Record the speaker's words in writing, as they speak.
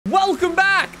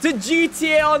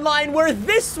GTA Online, where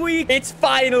this week, it's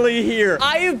finally here.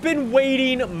 I have been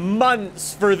waiting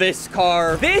months for this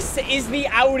car. This is the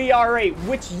Audi R8,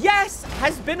 which, yes,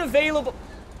 has been available.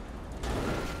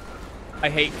 I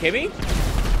hate Kimmy.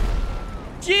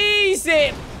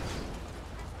 Jesus.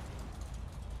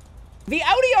 The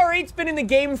Audi R8's been in the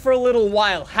game for a little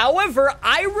while. However,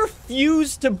 I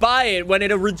refused to buy it when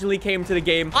it originally came to the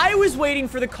game. I was waiting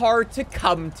for the car to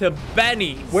come to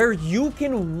Benny's, where you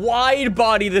can wide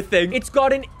body the thing. It's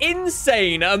got an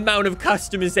insane amount of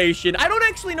customization. I don't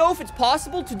actually know if it's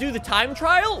possible to do the time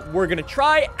trial. We're gonna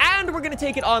try, and we're gonna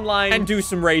take it online and do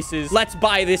some races. Let's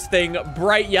buy this thing.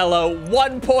 Bright yellow,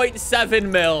 1.7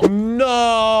 mil.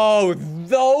 No,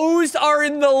 those are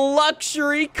in the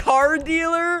luxury car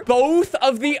dealer. Both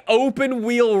of the open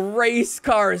wheel race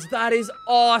cars. That is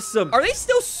awesome. Are they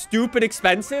still stupid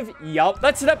expensive? Yup.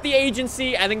 Let's hit up the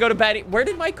agency and then go to Benny. Where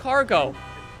did my car go?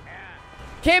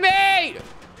 Kimmy!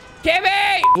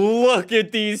 Kimmy! Look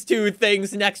at these two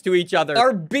things next to each other.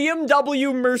 Our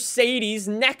BMW Mercedes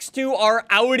next to our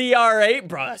Audi R8.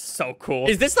 Bruh, that's so cool.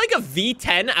 Is this like a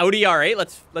V10 Audi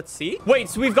R8? Let's see. Wait,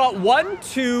 so we've got 1,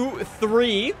 2,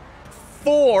 3,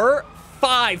 4,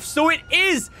 5. So it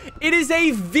is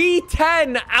a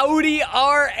V10 Audi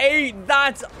R8.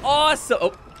 That's awesome.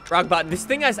 Oh, wrong button. This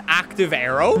thing has active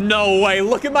aero. No way.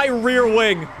 Look at my rear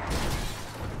wing.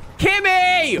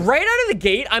 Kimmy! Right out of the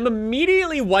gate, I'm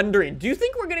immediately wondering, do you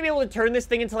think we're gonna be able to turn this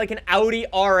thing into like an Audi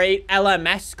R8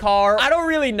 LMS car? I don't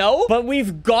really know, but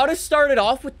we've got to start it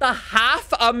off with the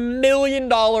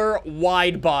 $500,000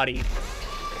 wide body.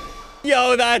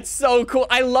 Yo, that's so cool.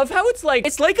 I love how it's like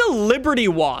a Liberty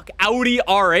Walk Audi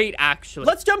R8, actually.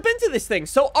 Let's jump into this thing.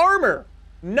 So armor.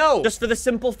 No, just for the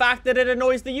simple fact that it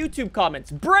annoys the YouTube comments.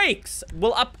 Brakes,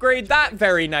 we'll upgrade that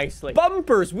very nicely.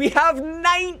 Bumpers, we have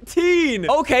 19.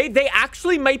 Okay, they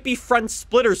actually might be front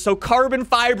splitters, so carbon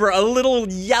fiber, a little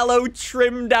yellow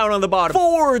trim down on the bottom.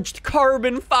 Forged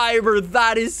carbon fiber,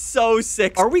 that is so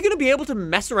sick. Are we gonna be able to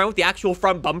mess around with the actual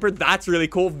front bumper? That's really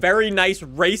cool. Very nice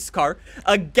race car.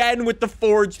 Again, with the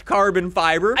forged carbon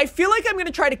fiber. I feel like I'm gonna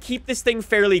try to keep this thing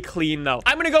fairly clean, though.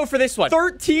 I'm gonna go for this one.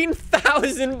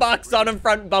 13,000 bucks on a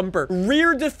front bumper.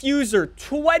 Rear diffuser,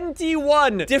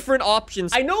 21 different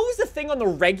options. I know it was a thing on the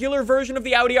regular version of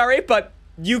the Audi R8, but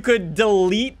you could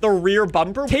delete the rear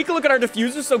bumper. Take a look at our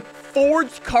diffuser. So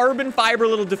forged carbon fiber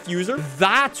little diffuser.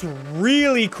 That's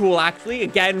really cool, actually.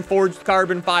 Again, forged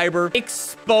carbon fiber.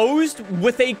 Exposed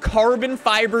with a carbon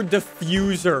fiber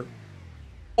diffuser.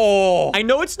 Oh, I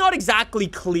know it's not exactly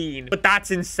clean, but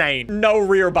that's insane. No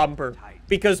rear bumper.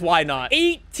 Because why not?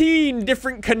 18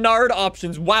 different canard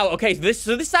options. Wow. Okay,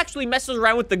 so this actually messes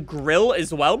around with the grill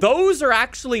as well. Those are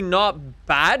actually not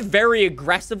bad. Very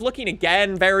aggressive looking.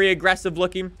 Again, very aggressive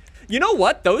looking. You know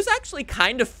what? Those actually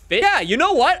kind of fit. Yeah, you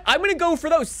know what? I'm gonna go for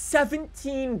those.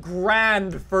 17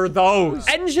 grand for those.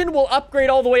 Engine will upgrade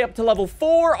all the way up to level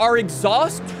 4. Our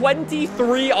exhaust,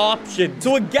 23 options.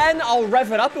 So again, I'll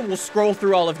rev it up and we'll scroll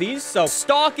through all of these. So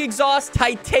stock exhaust,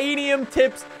 titanium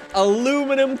tips,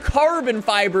 aluminum carbon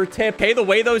fiber tip. Okay, the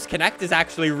way those connect is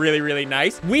actually really, really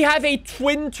nice. We have a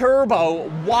twin turbo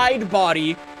wide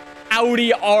body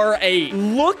Audi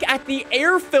R8. Look at the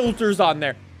air filters on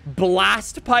there.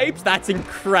 Blast pipes, that's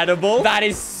incredible. That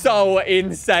is so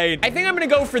insane. I think I'm gonna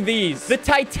go for these. The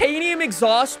titanium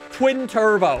exhaust twin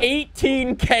turbo,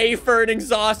 18K for an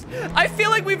exhaust. I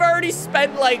feel like we've already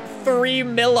spent like 3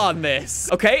 mil on this.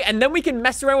 Okay, and then we can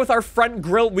mess around with our front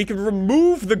grille. We can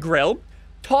remove the grille,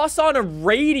 toss on a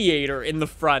radiator in the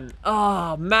front.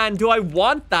 Oh, man, do I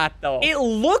want that, though? It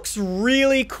looks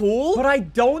really cool, but I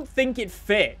don't think it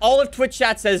fits. All of Twitch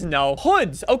chat says no.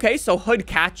 Hoods. Okay, so hood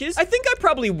catches. I think I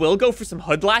probably will go for some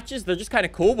hood latches. They're just kind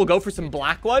of cool. We'll go for some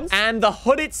black ones. And the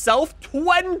hood itself,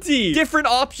 20 different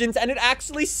options, and it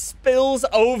actually spills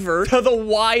over to the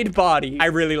wide body. I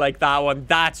really like that one.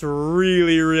 That's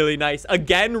really, really nice.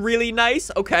 Again, really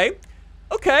nice. Okay.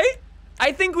 Okay.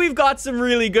 I think we've got some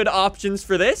really good options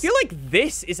for this. I feel like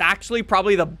this is actually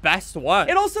probably the best one.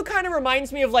 It also kind of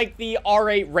reminds me of like the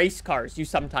R8 race cars you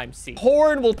sometimes see.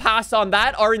 Horn, will pass on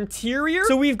that. Our interior.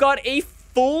 So we've got a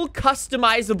full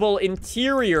customizable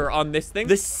interior on this thing.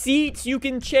 The seats you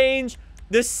can change.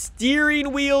 The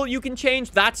steering wheel you can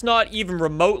change. That's not even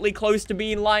remotely close to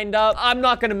being lined up. I'm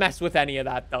not gonna mess with any of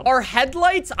that though. Our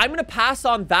headlights, I'm gonna pass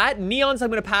on that. Neons, I'm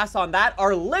gonna pass on that.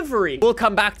 Our livery, we'll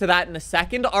come back to that in a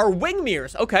second. Our wing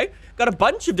mirrors, okay. Got a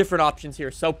bunch of different options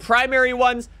here. So primary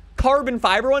ones, carbon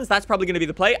fiber ones, that's probably gonna be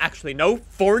the play. Actually, no.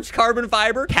 Forged carbon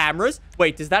fiber. Cameras.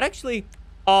 Wait, does that actually...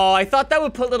 Oh, I thought that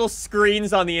would put little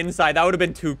screens on the inside. That would have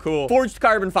been too cool. Forged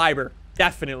carbon fiber.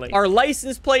 Definitely. Our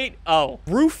license plate. Oh,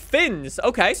 roof fins.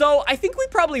 Okay. So I think we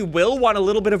probably will want a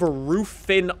little bit of a roof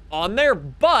fin on there.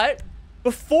 But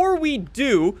before we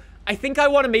do, I think I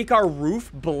want to make our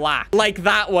roof black. Like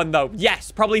that one, though.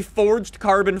 Yes, probably forged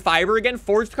carbon fiber again.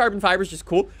 Forged carbon fiber is just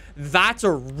cool. That's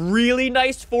a really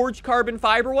nice forged carbon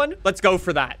fiber one. Let's go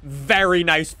for that. Very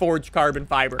nice forged carbon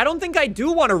fiber. I don't think I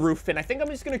do want a roof fin. I think I'm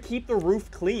just going to keep the roof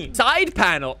clean. Side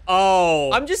panel. Oh,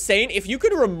 I'm just saying, if you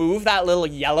could remove that little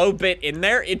yellow bit in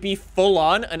there, it'd be full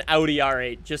on an Audi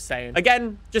R8. Just saying.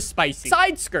 Again, just spicy.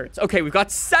 Side skirts. Okay, we've got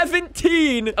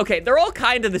 17. Okay, they're all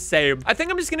kind of the same. I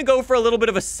think I'm just going to go for a little bit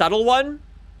of a subtle one.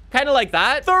 Kind of like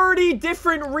that. 30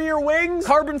 different rear wings.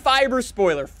 Carbon fiber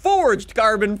spoiler. Forged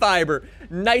carbon fiber.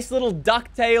 Nice little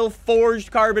ducktail.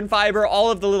 Forged carbon fiber. All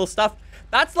of the little stuff.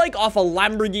 That's like off a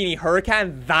Lamborghini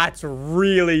Huracan. That's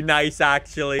really nice,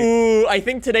 actually. Ooh, I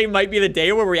think today might be the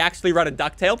day where we actually run a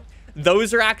ducktail.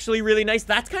 Those are actually really nice.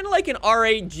 That's kind of like an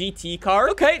R8 GT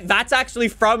car. Okay, that's actually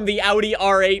from the Audi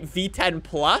R8 V10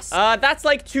 Plus. That's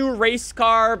like two race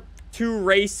car.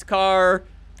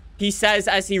 He says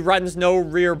as he runs no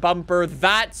rear bumper.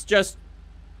 That's just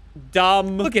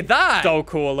dumb. Look at that. So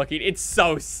cool looking. It's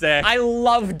so sick. I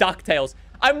love ducktails.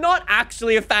 I'm not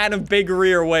actually a fan of big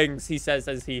rear wings, he says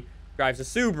as he drives a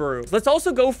Subaru. Let's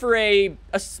also go for a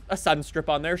sun strip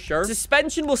on there, sure.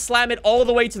 Suspension, will slam it all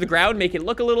the way to the ground, make it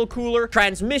look a little cooler.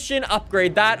 Transmission,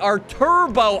 upgrade that. Our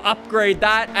turbo, upgrade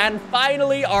that. And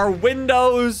finally, our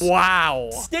windows. Wow.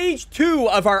 Stage 2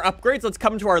 of our upgrades. Let's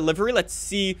come to our livery. Let's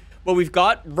see what we've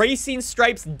got. Racing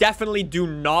stripes definitely do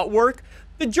not work.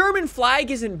 The German flag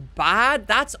isn't bad.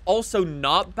 That's also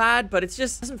not bad, but it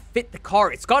just doesn't fit the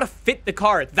car. It's got to fit the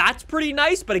car. That's pretty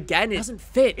nice, but again, it doesn't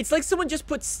fit. It's like someone just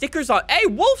put stickers on. Hey,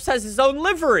 Wolf's has his own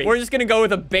livery. We're just going to go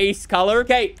with a base color.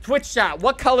 Okay, Twitch chat,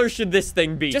 what color should this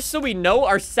thing be? Just so we know,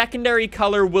 our secondary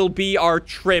color will be our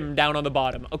trim down on the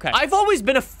bottom. Okay. I've always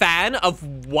been a fan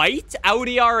of white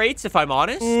Audi R8s, if I'm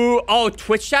honest. Ooh, oh,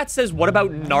 Twitch chat says, what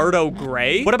about Nardo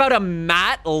gray? What about a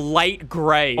matte light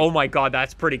gray? Oh my God,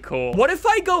 that's pretty cool. What if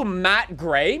I go matte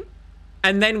gray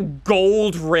and then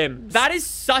gold rims? That is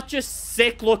such a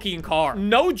sick looking car.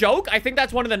 No joke. I think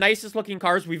that's one of the nicest looking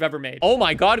cars we've ever made. Oh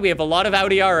my God, we have a lot of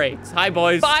Audi R8s. Hi,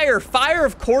 boys. Fire,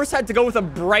 of course, had to go with a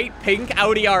bright pink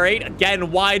Audi R8.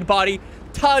 Again, wide body,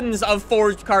 tons of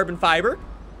forged carbon fiber.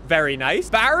 Very nice.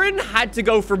 Baron had to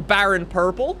go for Baron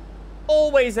purple.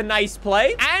 Always a nice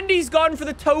play. And he's gone for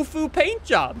the tofu paint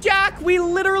job. Jack, we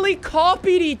literally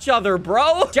copied each other,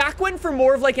 bro. Jack went for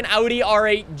more of like an Audi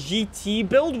R8 GT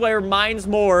build, where mine's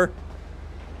more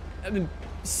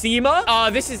SEMA.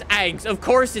 This is Anks. Of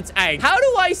course it's Anks. How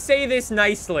do I say this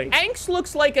nicely? Anks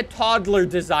looks like a toddler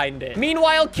designed it.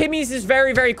 Meanwhile, Kimmy's is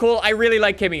very, very cool. I really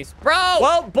like Kimmy's. Bro!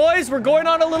 Well, boys, we're going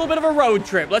on a little bit of a road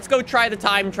trip. Let's go try the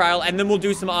time trial, and then we'll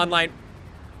do some online.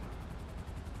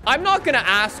 I'm not gonna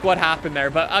ask what happened there,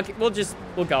 but okay, we'll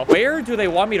go. Where do they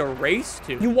want me to race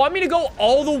to? You want me to go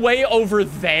all the way over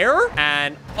there?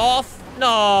 And off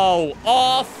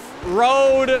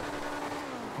road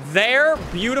there.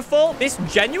 Beautiful. This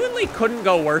genuinely couldn't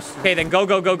go worse. Okay, then go.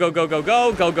 There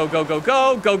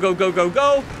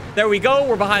we go.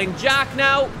 We're behind Jack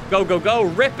now. Go.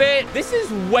 Rip it. This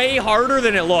is way harder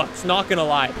than it looks, not gonna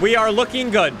lie. We are looking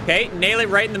good. Okay, nail it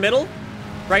right in the middle.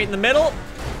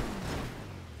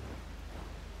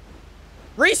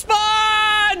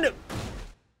 Respawn!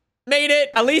 Made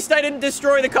it. At least I didn't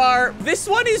destroy the car. This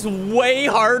one is way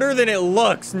harder than it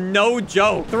looks. No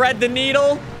joke. Thread the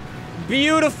needle.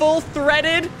 Beautiful.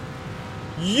 Threaded.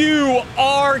 You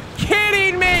are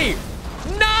kidding me.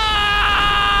 No!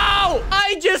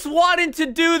 I just wanted to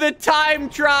do the time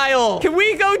trial. Can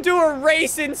we go do a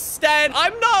race instead?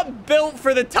 I'm not built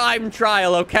for the time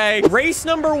trial, okay? Race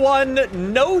number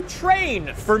 1, no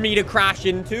train for me to crash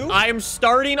into. I am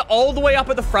starting all the way up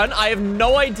at the front. I have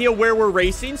no idea where we're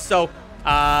racing, so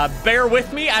bear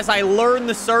with me as I learn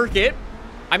the circuit.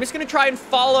 I'm just gonna try and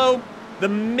follow the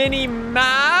mini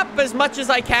map as much as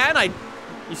I can.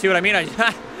 You see what I mean? I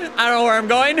don't know where I'm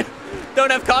going. Don't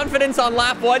have confidence on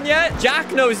lap 1 yet.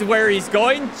 Jack knows where he's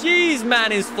going. Jeez,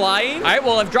 man is flying. All right,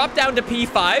 well, I've dropped down to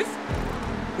P5.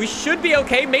 We should be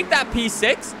okay. Make that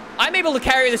P6. I'm able to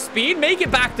carry the speed. Make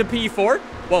it back to P4.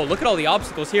 Whoa, look at all the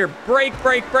obstacles here. Brake,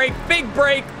 big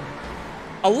brake.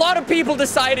 A lot of people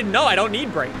decided, no, I don't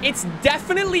need brake. It's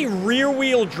definitely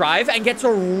rear-wheel drive and gets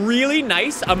a really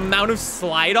nice amount of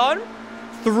slide on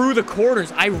through the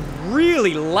corners. I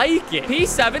really like it.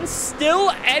 P7,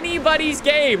 still anybody's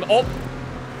game. Oh,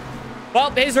 well,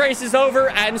 his race is over,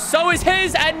 and so is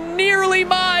his, and nearly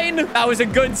mine. That was a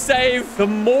good save. The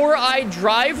more I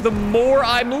drive, the more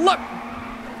I'm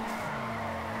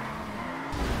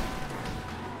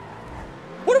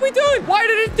are we doing? Why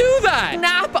did it do that?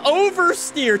 Snap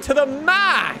oversteer to the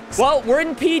max. Well, we're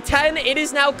in P10. It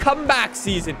is now comeback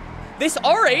season. This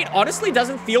R8 honestly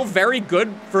doesn't feel very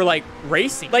good for, like,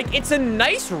 racing. Like, it's a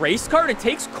nice race car. It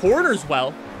takes corners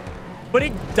well, but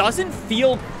it doesn't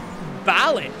feel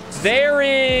balanced. There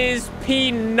is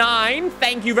P9.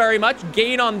 Thank you very much.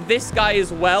 Gain on this guy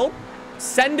as well.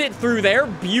 Send it through there.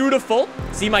 Beautiful.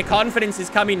 See, my confidence is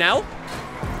coming now.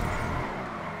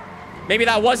 Maybe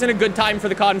that wasn't a good time for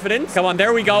the confidence. Come on,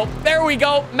 there we go. There we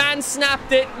go. Man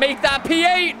snapped it. Make that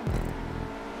P8.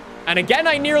 And again,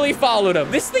 I nearly followed him.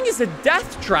 This thing is a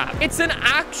death trap. It's an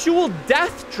actual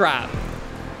death trap.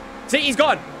 See, he's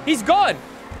gone. He's gone.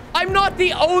 I'm not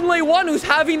the only one who's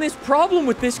having this problem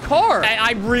with this car.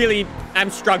 I really am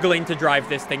struggling to drive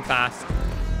this thing fast.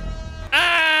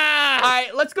 Ah! All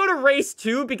right, let's go to race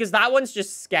 2 because that one's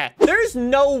just scat. There's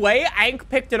no way Ank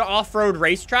picked an off-road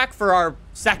racetrack for our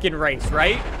second race,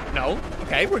 right? No.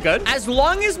 Okay, we're good. As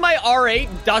long as my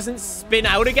R8 doesn't spin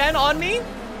out again on me,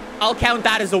 I'll count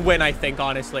that as a win, I think,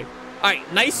 honestly. All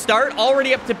right, nice start.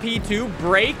 Already up to P2.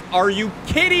 Brake. Are you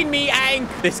kidding me, Ank?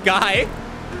 This guy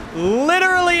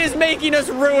literally is making us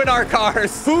ruin our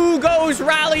cars. Who goes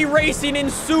rally racing in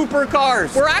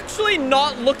supercars? We're actually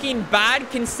not looking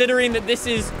bad considering that this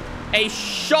is a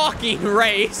shocking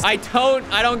race. I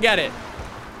don't get it.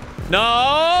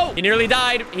 No! He nearly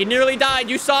died. He nearly died.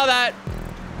 You saw that.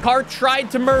 Car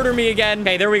tried to murder me again.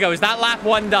 Okay, there we go. Is that lap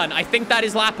 1 done? I think that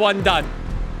is lap 1 done.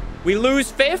 We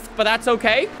lose 5th, but that's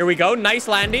okay. Here we go. Nice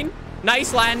landing.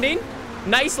 Nice landing.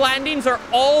 Nice landings are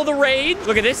all the rage.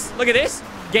 Look at this. Look at this.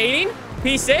 Gaining.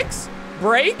 P6.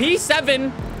 Brake.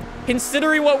 P7,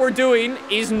 considering what we're doing,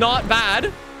 is not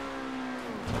bad.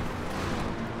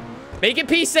 Make it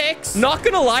P6. Not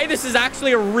gonna lie, this is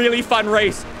actually a really fun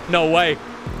race. No way.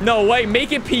 No way.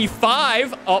 Make it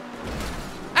P5. Oh.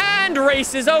 And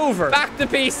race is over. Back to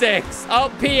P6.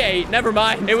 Oh, P8. Never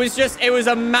mind. It was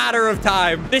a matter of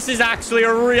time. This is actually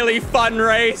a really fun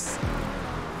race.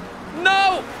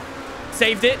 No.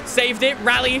 Saved it. Saved it.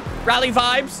 Rally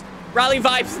vibes. Rally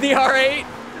vibes to the R8.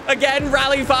 Again,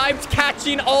 rally vibes.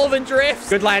 Catching all the drifts.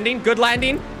 Good landing. Good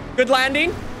landing. Good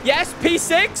landing. Yes,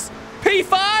 P6.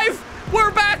 P5.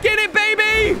 We're back in it,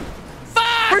 baby.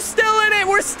 5. We're still in it.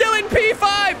 We're still in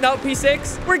P5. No,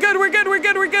 P6. We're good. We're good. We're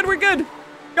good. We're good. We're good.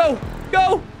 Go,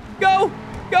 go, go,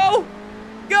 go,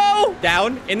 go.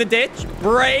 Down in the ditch.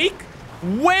 Brake.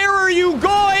 Where are you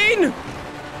going?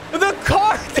 The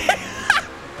car.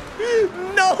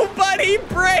 Nobody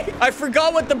brake. I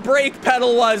forgot what the brake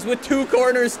pedal was with 2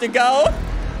 corners to go.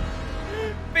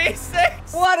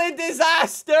 B6. What a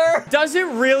disaster. Does it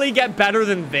really get better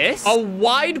than this? A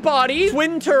wide body,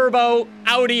 twin turbo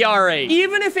Audi R8.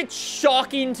 Even if it's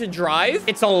shocking to drive,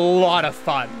 it's a lot of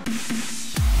fun.